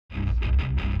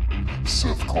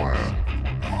SiTH Clan.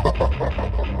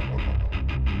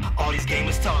 All these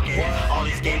gamers talking, all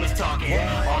these gamers talking,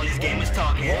 all these gamers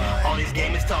talking, all these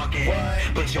gamers talking.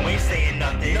 But you ain't saying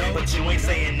nothing, but you ain't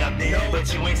saying nothing,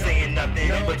 but you ain't saying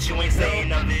nothing, but you ain't saying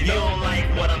nothing. If you don't like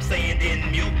what I'm saying,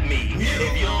 then mute me.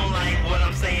 If you don't like what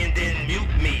I'm saying, then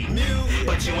mute me.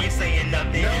 But you ain't saying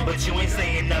nothing, but you ain't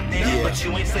saying nothing, but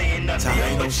you ain't saying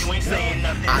nothing, but you ain't saying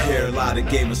nothing. I hear a lot of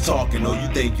gamers talking, oh,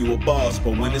 you think you a boss,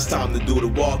 but when it's time to do the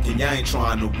walking, you ain't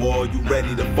trying to war, you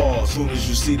ready to fall. Soon as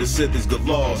you see the SiTH is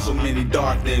galore, so many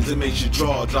dark things, it makes you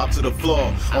drop to the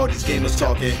floor. All these gamers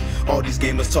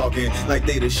talking like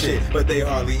they the shit, but they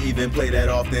hardly even play that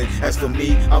often. As for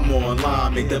me, I'm more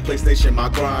online, make the PlayStation my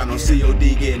grind. On COD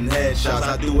getting headshots,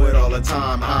 I do it all the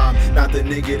time. I'm not the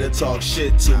nigga to talk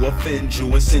shit to offend you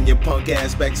and send your punk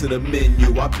ass back to the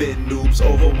menu. I bend noobs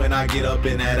over when I get up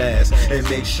in that ass and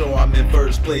make sure I'm in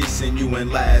first place and you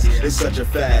in last. It's such a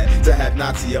fad to have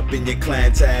Nazi up in your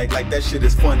clan tag, like that shit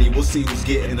is funny. We'll see who's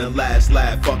getting the last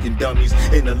laugh. Fucking dummies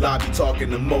in the lobby talking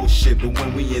the most shit, but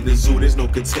when we in the zoo, there's no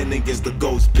contending against the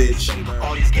ghost, bitch.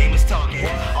 All these gamers talking,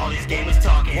 all these gamers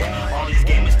talking, all these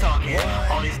gamers talking,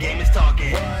 all these gamers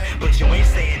talking. But you ain't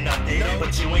saying nothing,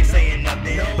 but you ain't saying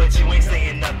nothing, but you ain't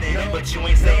saying nothing, but you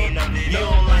ain't saying nothing. If you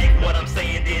don't like what I'm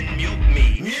saying, then mute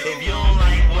me. If you don't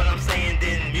like what I'm saying,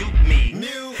 then mute me.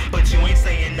 But you ain't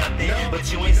saying nothing,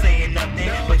 but you ain't saying nothing,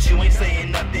 but you ain't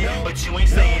saying nothing, but you ain't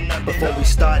saying nothing. Before we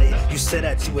started, you said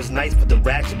that you was nice for the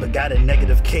ratchet, but got a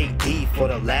negative KD for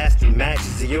the last 3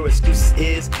 matches. Your excuse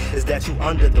is that you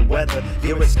under the weather.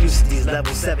 Your excuse is these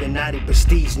level 790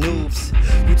 prestige noobs.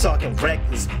 You talking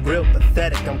reckless, real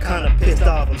pathetic. I'm kinda pissed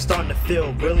off, I'm starting to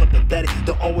feel real empathetic.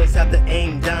 Don't always have to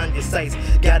aim down your sights,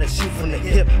 gotta shoot from the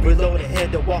hip, reload the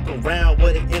head to walk around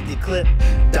with an empty clip.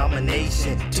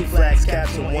 Domination, 2 flags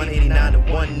captured, 189 to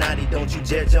 190, don't you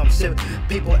dare jump ship.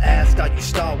 People ask, are you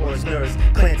Star Wars nerds?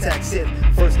 Clan tag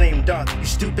SiTH, first name Darth. You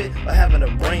stupid or having a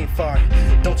brain fart?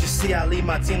 Don't you see I lead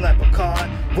my team like Picard,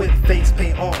 with face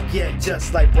paint on, yeah,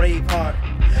 just like Braveheart.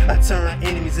 I turn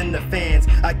enemies into fans,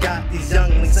 I got these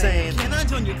younglings saying, can I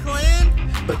join your clan?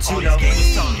 But you all know,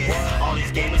 these gamers talking, all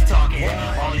these gamers talking,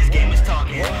 all these gamers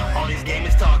talking, all these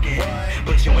gamers talking.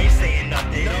 But you ain't saying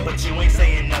nothing, but you ain't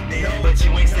saying nothing, but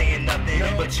you ain't saying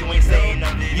nothing, but you ain't saying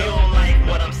nothing. If you don't like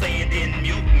what I'm saying, then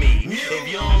mute me. If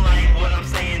you don't like what I'm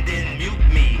saying, then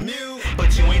mute me.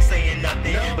 But you ain't saying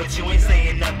nothing, but you ain't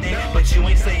saying nothing, but you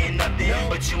ain't saying nothing,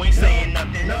 but you ain't saying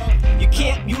nothing. You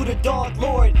can't mute a dog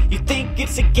lord, you think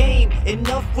it's a game,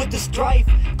 enough with the strife.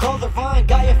 Call the Vine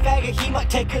guy a faggot, he might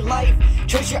take your life.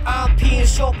 Trace your IP and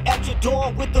show up at your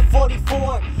door with the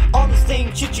 44. All the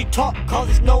same shit you talk,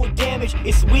 causes no damage.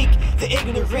 It's weak, the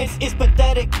ignorance is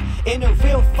pathetic. In a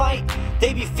real fight,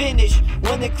 they be finished.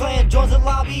 When the clan joins the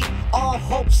lobby, all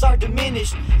hopes are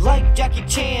diminished. Like Jackie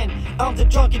Chan, I'm the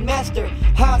drunken master.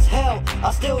 How's hell,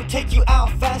 I'll still take you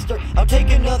out faster. I'll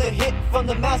take another hit from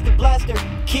the master blaster.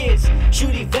 Kids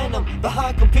shooting venom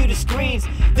behind computer screens.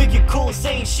 Think you're cool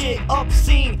saying shit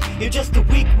obscene. You're just a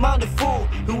weak-minded fool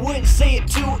who wouldn't say it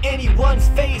to anyone's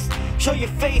face. Show your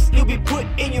face, you'll be put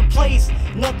in your place.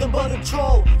 Nothing but a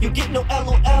troll, you get no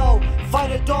LOL.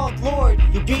 Fight a dog lord,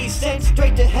 you'll be sent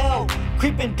straight to hell.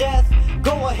 Creeping death,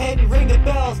 go ahead and ring the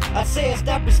bells. I say a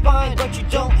snap your spine, but you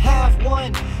don't have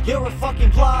one. You're a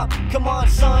fucking blob, come on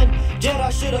son.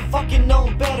 Jedi should've fucking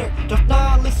known better. Darth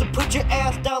Nihilist, put your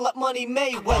ass down like Money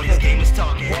Mayweather. All these gamers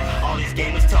talking, all these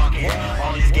gamers talking,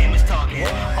 all these gamers talking,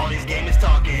 all these gamers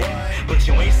talking. But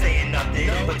you ain't saying nothing,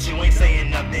 but you ain't saying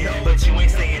nothing, but you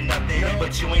ain't saying nothing,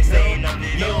 but you ain't saying nothing.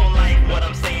 If you don't like what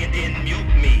I'm saying, then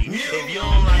mute me. If you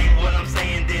don't like what I'm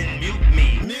saying, then mute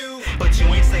me. But you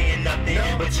ain't saying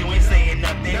nothing, but you ain't saying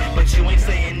nothing, but you ain't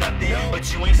saying nothing,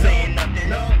 but you ain't saying nothing.